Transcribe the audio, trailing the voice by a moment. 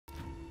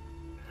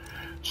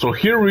So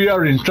here we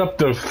are in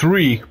chapter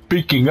 3,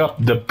 picking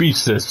up the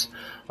pieces,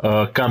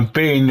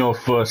 campaign of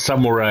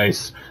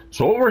samurais.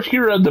 So over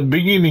here at the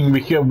beginning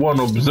we have one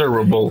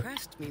observable.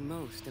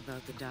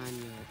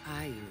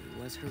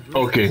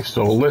 Okay,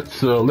 so let's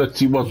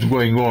see what's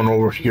going on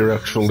over here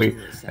actually,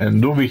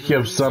 and do we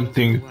have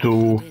something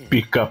to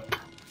pick up?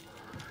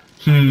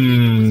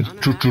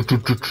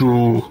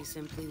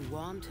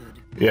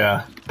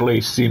 Yeah,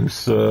 place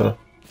seems.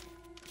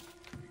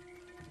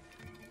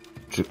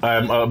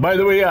 By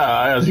the way,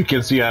 yeah, as you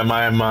can see, I'm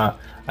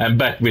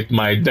back with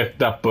my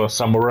decked up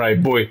samurai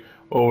boy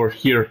over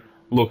here.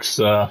 Looks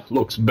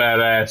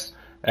badass,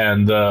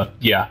 and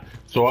yeah.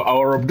 So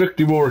our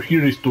objective over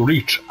here is to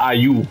reach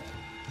Ayu.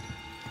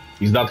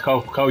 Is that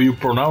how you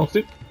pronounce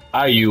it?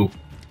 Ayu.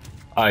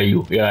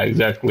 Ayu. Yeah,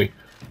 exactly.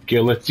 Okay,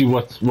 let's see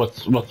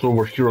what's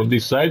over here on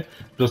this side,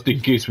 just in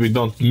case we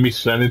don't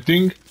miss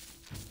anything.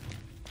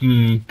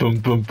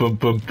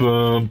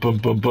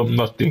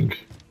 Nothing.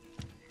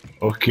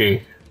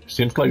 Okay,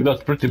 seems like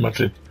that's pretty much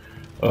it.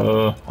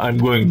 I'm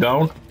going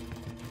down.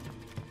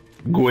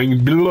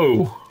 Going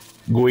below.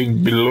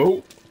 Going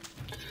below.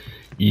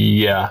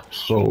 Yeah,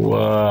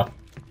 so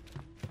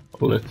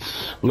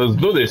let's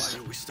do this.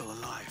 Why are we still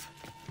alive?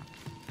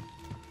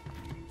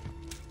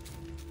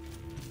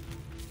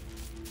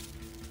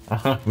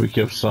 We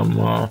have some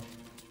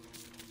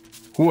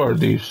who are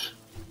these?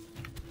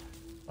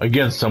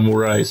 Again,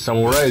 samurais.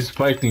 Samurais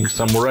fighting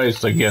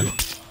samurais again.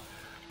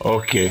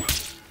 Okay.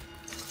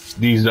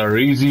 These are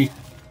easy.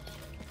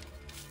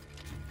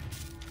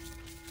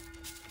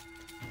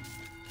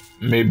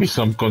 Maybe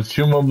some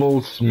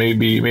consumables,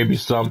 maybe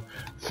some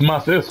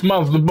smash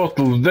the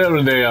bottles.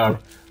 There they are.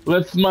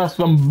 Let's smash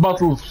some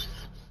bottles.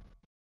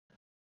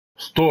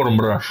 Storm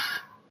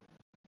Rush.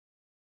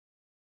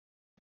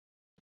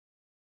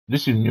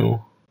 This is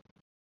new.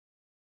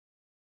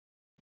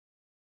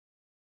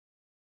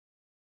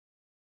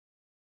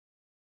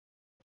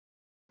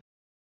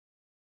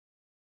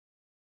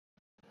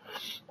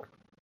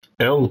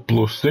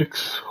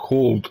 L+6,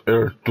 hold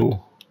R2.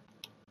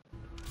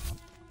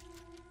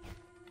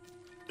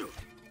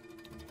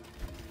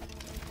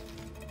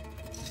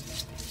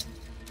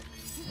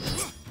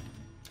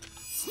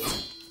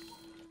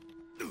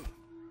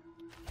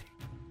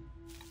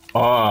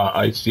 Ah,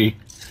 I see.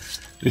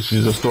 This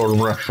is a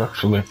Storm Rush,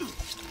 actually.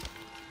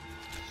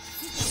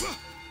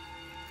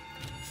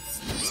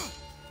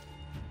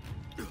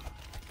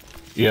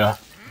 Yeah.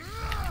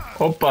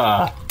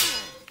 Opa!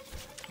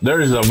 There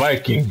is a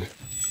Viking.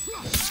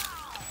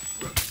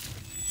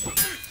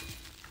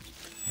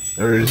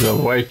 There is a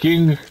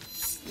Viking.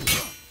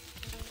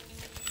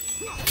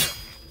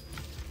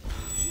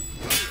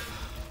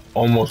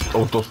 Almost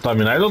out of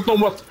stamina. I don't know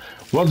what's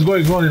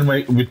going on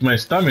with my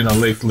stamina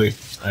lately.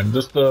 I'm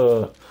just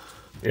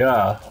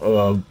yeah,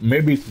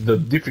 maybe it's the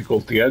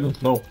difficulty, I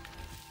don't know.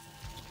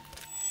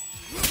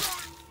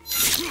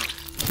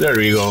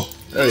 There you go.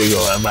 There you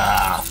go.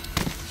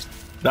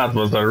 That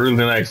was a really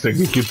nice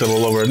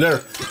executable over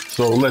there.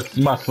 So let's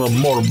mash some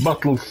more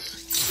bottles.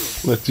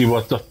 Let's see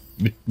what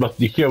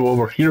they have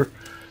over here.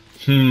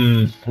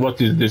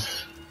 What is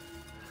this?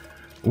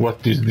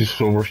 What is this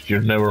over here?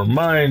 Never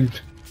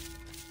mind.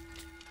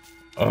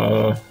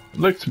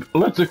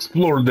 Let's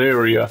explore the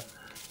area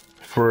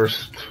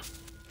first.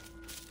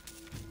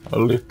 A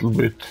little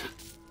bit.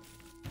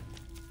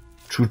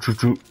 Choo.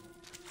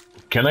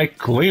 Can I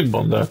climb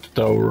on that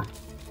tower?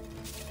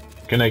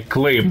 Can I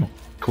climb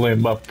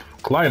up?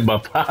 Climb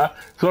up.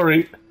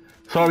 Sorry,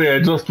 I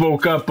just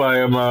woke up.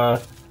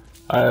 Yeah,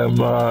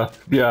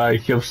 I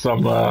have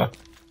some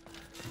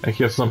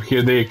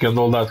headache and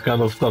all that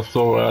kind of stuff.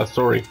 So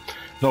sorry.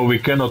 No, we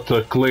cannot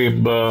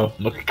claim.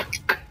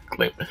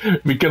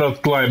 We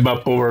cannot climb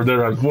up over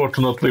there,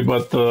 unfortunately.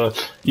 But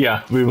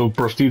yeah, we will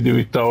proceed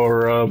with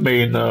our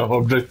main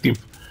objective,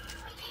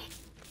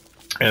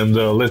 and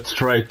let's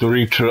try to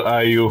reach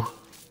Ayu.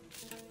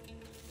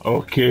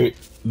 Okay,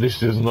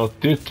 this is not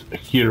it.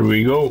 Here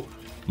we go.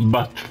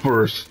 But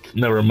first,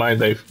 never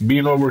mind, I've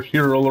been over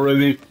here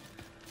already.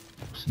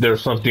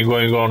 There's something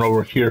going on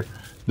over here.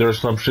 There's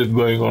some shit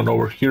going on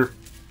over here.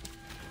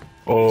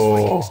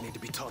 Oh. Need to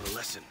be taught a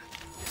lesson.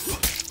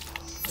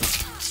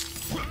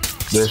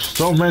 There's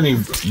so many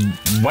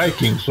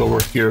Vikings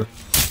over here.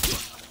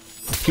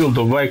 Kill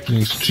the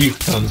Vikings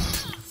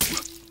chieftains.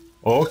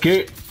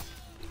 Okay.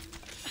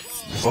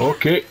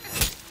 Okay.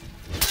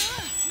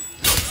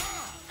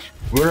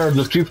 Where are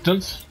the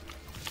chieftains?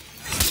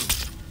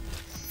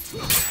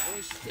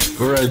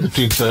 Where are the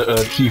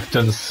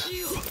chieftains?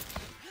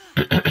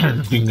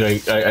 I think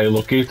I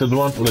located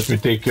one. Let me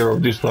take care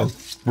of this one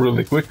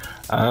really quick.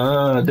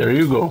 Ah, there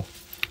you go.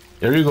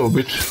 There you go,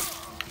 bitch.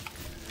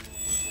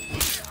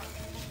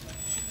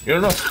 You're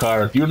not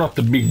hard. You're not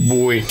the big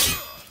boy.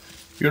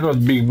 You're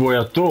not big boy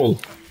at all.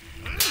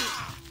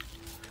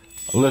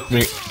 Let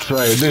me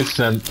try this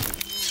and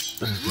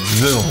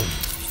zoom.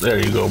 There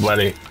you go,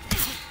 buddy.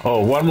 Oh,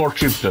 one more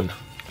chieftain.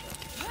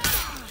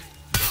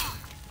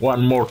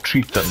 One more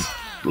chieftain.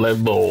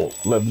 Let's go.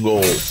 Let's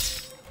go.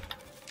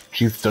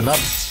 Chieftain up.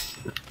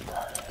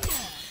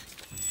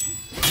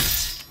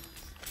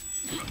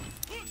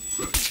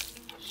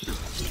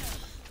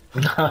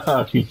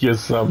 he has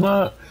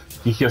some.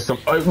 He has some.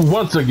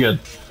 Once again,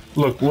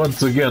 look.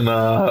 Once again,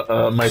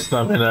 my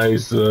stamina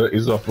is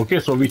off. Okay,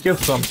 so we have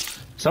some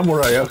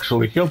samurai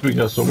actually helping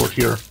us over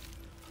here.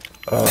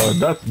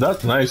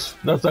 That's nice.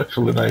 That's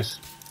actually nice.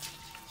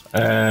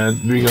 And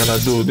we're gonna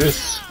do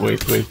this.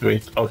 Wait.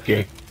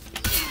 Okay,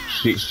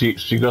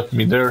 she got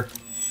me there.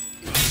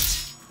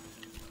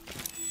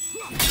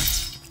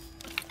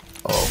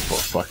 Oh, for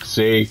fuck's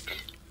sake!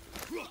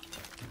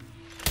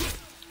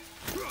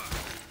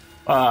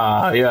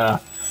 Ah, yeah,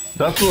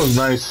 that was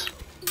nice.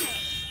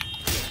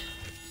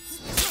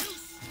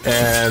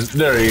 And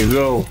there you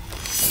go.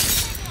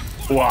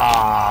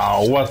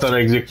 Wow, what an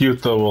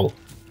executable!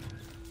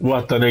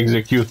 What an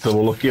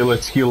executable. Okay,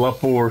 let's heal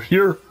up over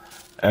here.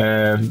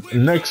 And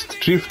next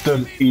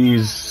chieftain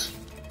is...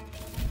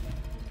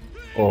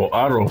 Oh,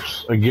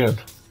 arrows again.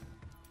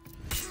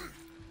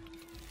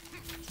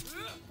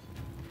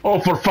 Oh,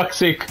 for fuck's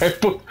sake!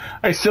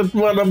 I sent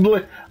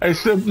one. I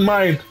sent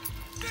mine.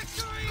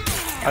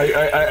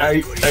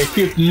 I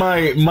hit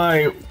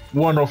my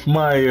one of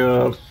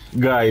my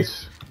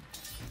guys.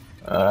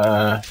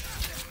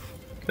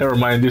 Never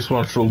mind. This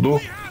one should do.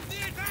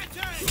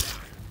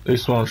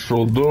 This one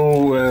should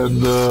do.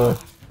 And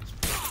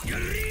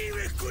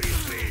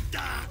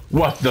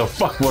what the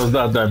fuck was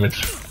that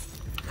damage?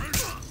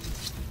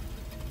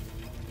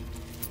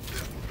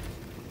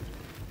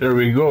 There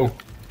we go.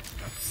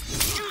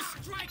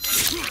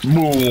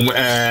 Boom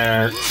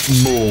and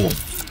boom.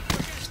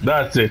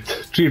 That's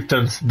it.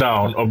 Chieftains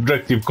down.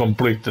 Objective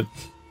completed.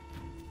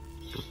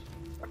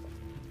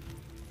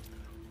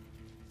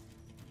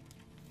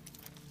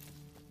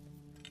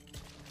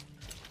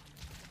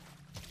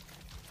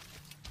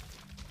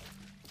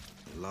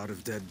 A lot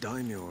of dead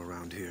daimyo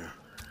around here.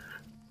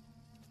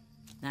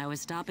 I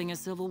was stopping a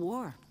civil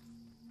war.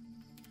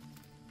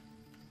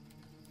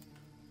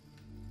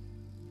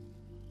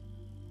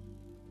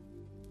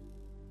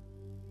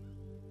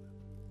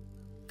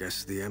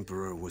 Guess the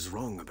Emperor was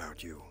wrong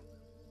about you.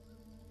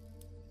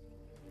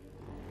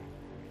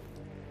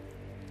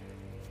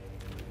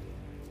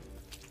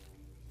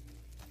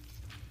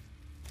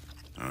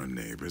 Our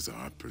neighbors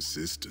are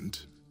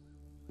persistent.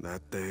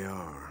 That they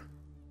are.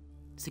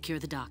 Secure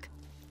the dock.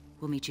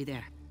 We'll meet you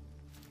there.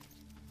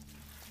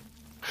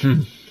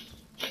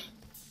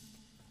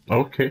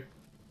 Okay.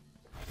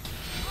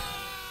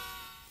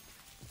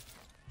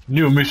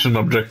 New mission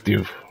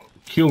objective.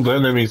 Kill the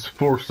enemy's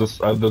forces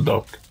at the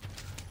dock.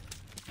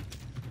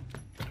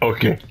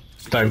 Okay,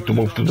 time to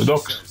move to the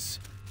docks.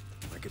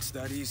 Like it's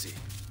that easy.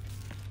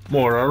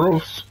 More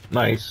arrows.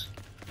 Nice.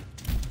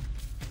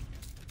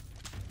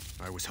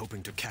 I was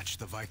hoping to catch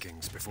the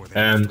Vikings before they...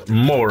 And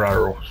more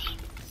arrows.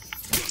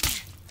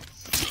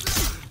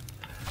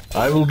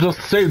 I will just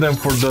save them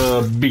for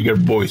the bigger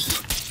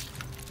boys.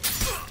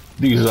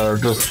 These are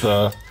just,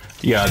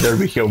 yeah, there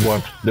we have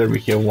one. There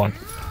we have one.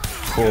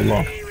 Hold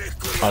on.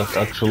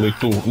 Actually,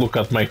 two. Look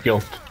at my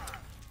health.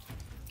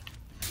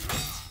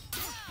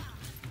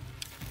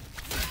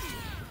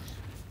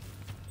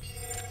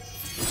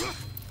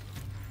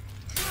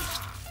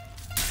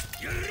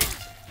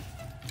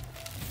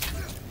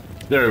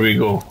 There we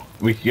go.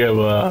 We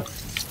have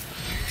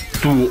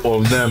two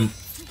of them.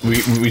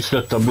 We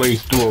set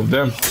ablaze two of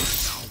them.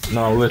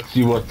 Now let's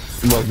see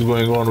what's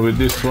going on with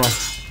this one.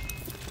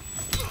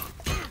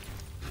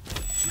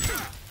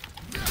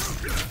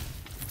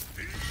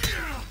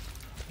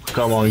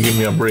 Come on, give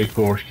me a break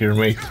over here,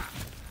 mate.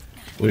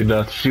 With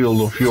that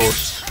shield of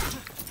yours.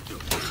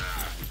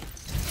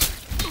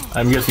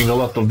 I'm getting a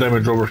lot of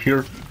damage over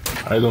here.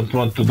 I don't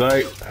want to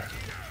die.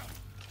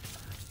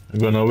 I'm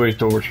gonna wait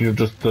over here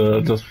just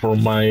for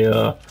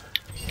my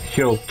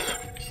health.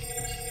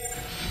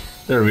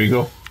 There we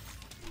go.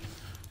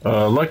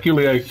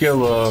 Luckily I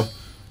have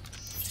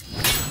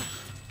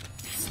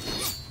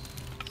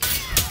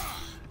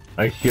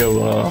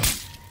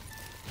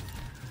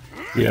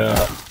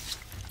yeah,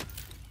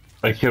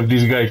 I have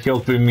this guy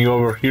helping me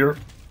over here.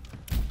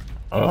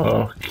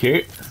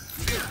 Okay.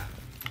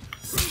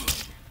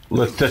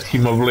 Let's set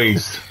him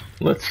ablaze.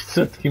 Let's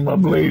set him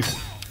ablaze.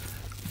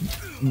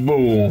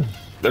 Boom.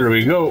 There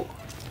we go.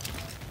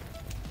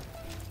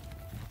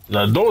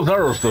 Now those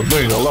arrows are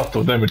doing a lot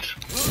of damage.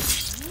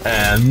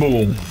 And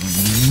boom.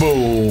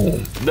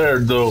 Boom. There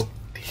the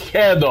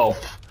head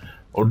off.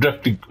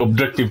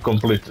 Objective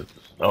completed.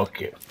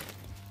 Okay.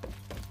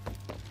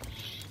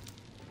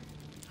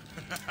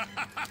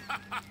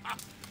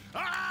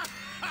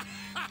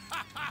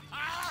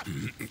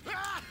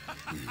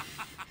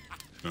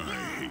 I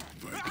hate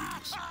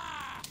Vikings.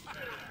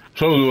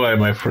 So do I,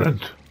 my friend.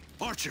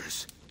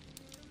 Archers!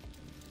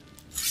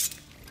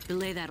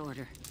 Delay that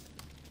order.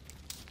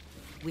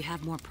 We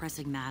have more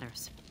pressing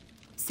matters.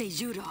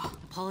 Seijuro.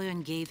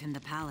 Napoleon gave him the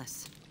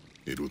palace.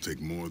 It will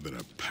take more than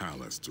a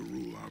palace to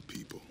rule our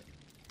people.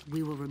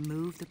 We will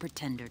remove the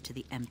pretender to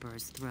the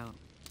Emperor's throne.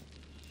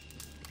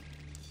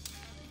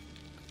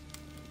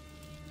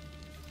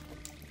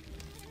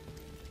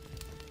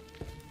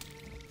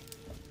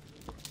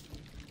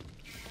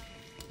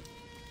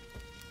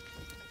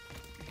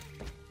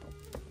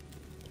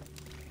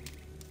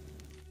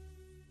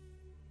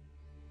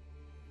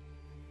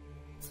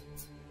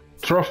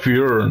 Trophy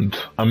earned,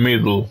 a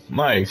medal.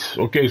 Nice.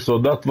 Okay, so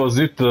that was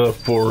it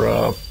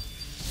for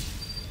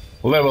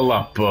level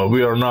up.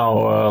 We are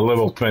now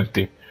level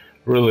 20.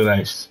 Really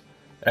nice.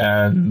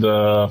 And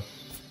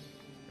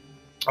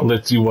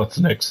let's see what's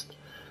next.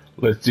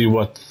 Let's see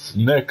what's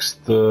next.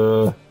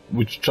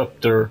 Which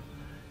chapter?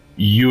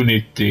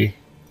 Unity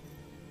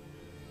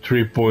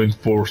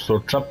 3.4. So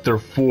chapter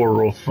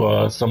 4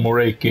 of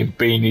Samurai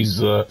Campaign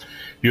is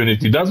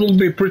Unity. That will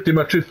be pretty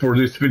much it for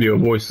this video,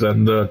 boys,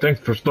 and thanks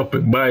for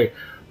stopping by.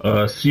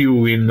 See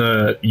you in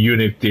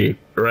Unity,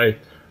 right?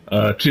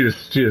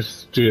 Cheers,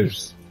 cheers,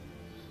 cheers.